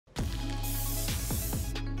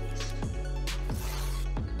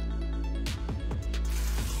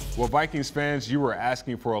Well, Vikings fans, you were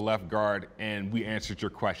asking for a left guard, and we answered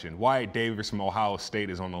your question. Wyatt Davis from Ohio State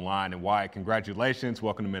is on the line. And Wyatt, congratulations.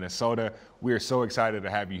 Welcome to Minnesota. We are so excited to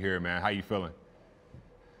have you here, man. How you feeling?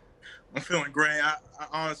 I'm feeling great.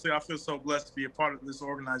 I feel so blessed to be a part of this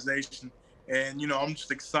organization. And, I'm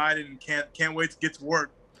just excited and can't wait to get to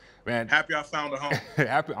work. Man, happy I found a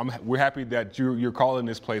home. We're happy that you're calling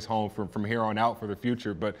this place home from here on out for the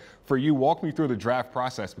future. But for you, walk me through the draft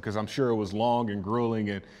process, because I'm sure it was long and grueling,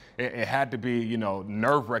 and it had to be,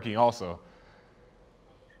 nerve-wracking also.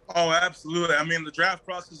 Oh, absolutely. I mean, the draft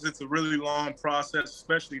process, it's a really long process,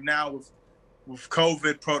 especially now with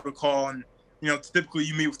COVID protocol. And, typically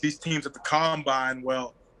you meet with these teams at the combine.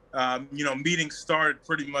 Well, meetings started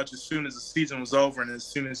pretty much as soon as the season was over and as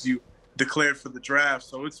soon as you declared for the draft.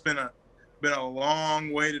 So it's been a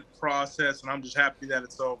long waited process, and I'm just happy that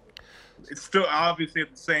it's over. It's still, obviously,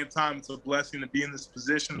 at the same time, it's a blessing to be in this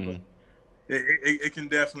position, but it can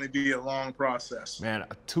definitely be a long process. Man,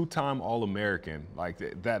 a two-time All-American, like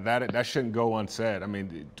that shouldn't go unsaid. I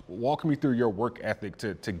mean, walk me through your work ethic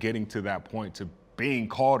to getting to that point, to being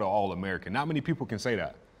called an All-American. Not many people can say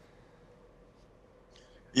that.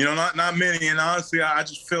 Not many. And honestly, I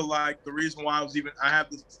just feel like the reason why I have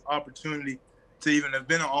this opportunity to even have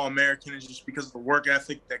been an All-American is just because of the work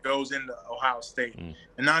ethic that goes into Ohio State. And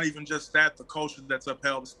not even just that, the culture that's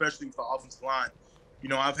upheld, especially with the offensive line.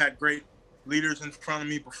 I've had great leaders in front of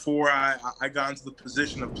me before I got into the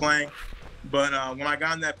position of playing. But when I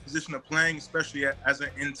got in that position of playing, especially as an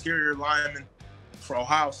interior lineman for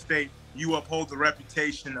Ohio State, you uphold the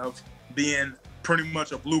reputation of being pretty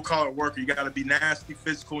much a blue-collar worker. You got to be nasty,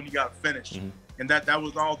 physical, and you got to finish. And that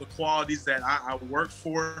was all the qualities that I worked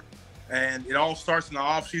for. And it all starts in the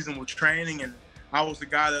off-season with training, and I was the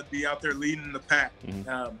guy that'd be out there leading the pack.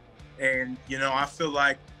 I feel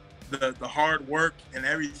like the hard work and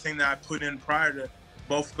everything that I put in prior to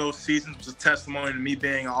both of those seasons was a testimony to me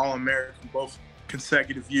being an All-American both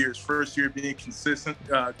consecutive years. First year being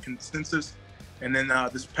consensus, and then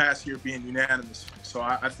this past year being unanimous. So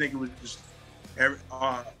I think it was just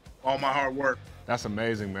all my hard work. That's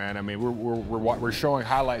amazing, man. I mean, we're showing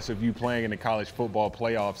highlights of you playing in the college football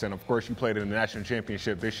playoffs, and of course you played in the national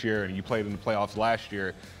championship this year, and you played in the playoffs last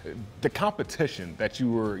year. The competition that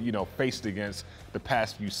you were, faced against the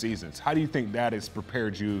past few seasons, how do you think that has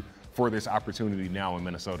prepared you for this opportunity now in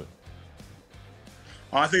Minnesota?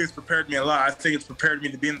 I think it's prepared me a lot. I think it's prepared me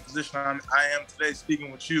to be in the position I am today,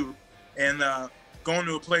 speaking with you, and going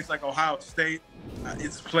to a place like Ohio State.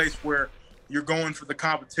 It's a place where you're going for the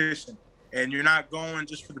competition, and you're not going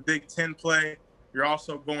just for the Big Ten play. You're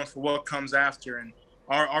also going for what comes after. And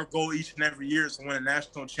our goal each and every year is to win a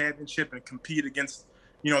national championship and compete against,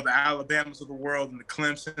 the Alabamas of the world and the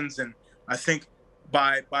Clemsons. And I think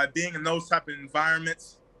by being in those type of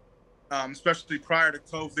environments, especially prior to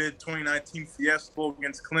COVID, 2019 Fiesta Bowl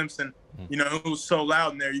against Clemson, it was so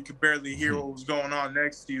loud in there you could barely hear what was going on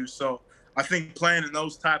next to you. So I think playing in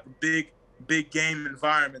those type of big game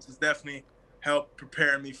environments has definitely help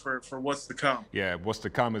prepare me for what's to come. Yeah, what's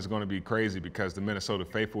to come is going to be crazy, because the Minnesota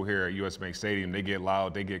faithful here at US Bank Stadium, they get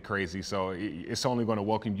loud, they get crazy. So it's only going to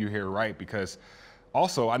welcome you here, right? Because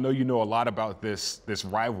also, I know you know a lot about this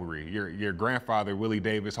rivalry. Your grandfather, Willie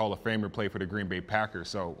Davis, Hall of Famer, played for the Green Bay Packers.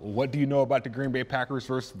 So what do you know about the Green Bay Packers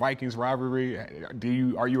versus Vikings rivalry?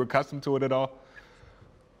 Are you accustomed to it at all?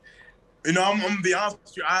 I'm going to be honest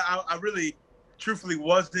with you. I really, truthfully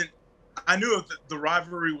wasn't. I knew the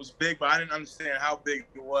rivalry was big, but I didn't understand how big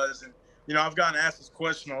it was. And, I've gotten asked this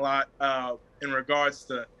question a lot in regards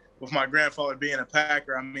to with my grandfather being a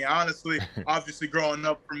Packer. I mean, honestly, obviously growing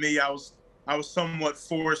up for me, I was somewhat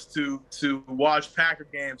forced to watch Packer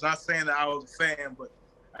games. Not saying that I was a fan, but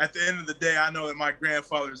at the end of the day, I know that my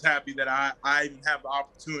grandfather is happy that I even have the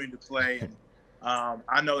opportunity to play. And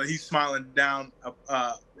I know that he's smiling down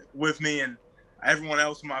with me, and everyone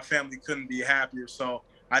else in my family couldn't be happier. So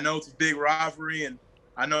I know it's a big rivalry, and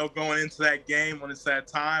I know going into that game when it's that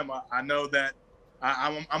time, I know that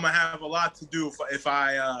I'm gonna have a lot to do if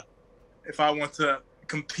I want to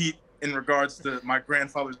compete in regards to my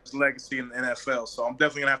grandfather's legacy in the NFL. So I'm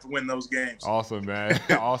definitely gonna have to win those games. Awesome, man.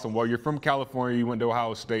 Awesome. Well, you're from California. You went to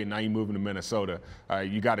Ohio State. Now you're moving to Minnesota.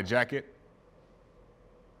 You got a jacket?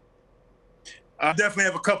 I definitely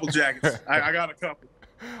have a couple jackets. I got a couple.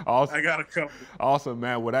 Awesome. I got a couple. Awesome,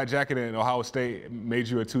 man. Well, that jacket in Ohio State made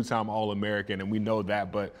you a two-time All-American, and we know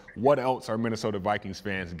that. But what else are Minnesota Vikings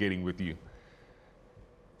fans getting with you?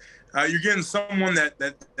 You're getting someone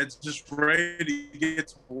that's just ready to get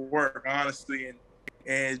to work, honestly.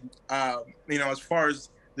 And as far as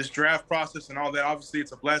this draft process and all that. Obviously,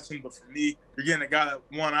 it's a blessing, but for me, you're getting a guy that,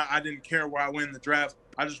 one, I didn't care where I went in the draft.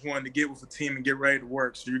 I just wanted to get with a team and get ready to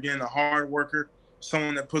work. So you're getting a hard worker,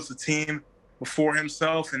 someone that puts the team before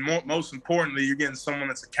himself, and most importantly, you're getting someone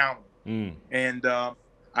that's accountable. And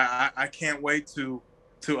I can't wait to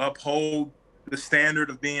uphold the standard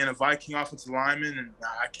of being a Viking offensive lineman, and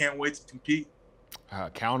I can't wait to compete.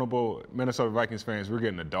 Accountable Minnesota Vikings fans, we're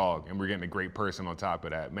getting a dog, and we're getting a great person on top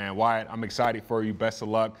of that. Man, Wyatt, I'm excited for you. Best of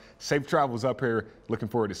luck. Safe travels up here. Looking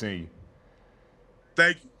forward to seeing you.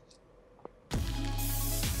 Thank you.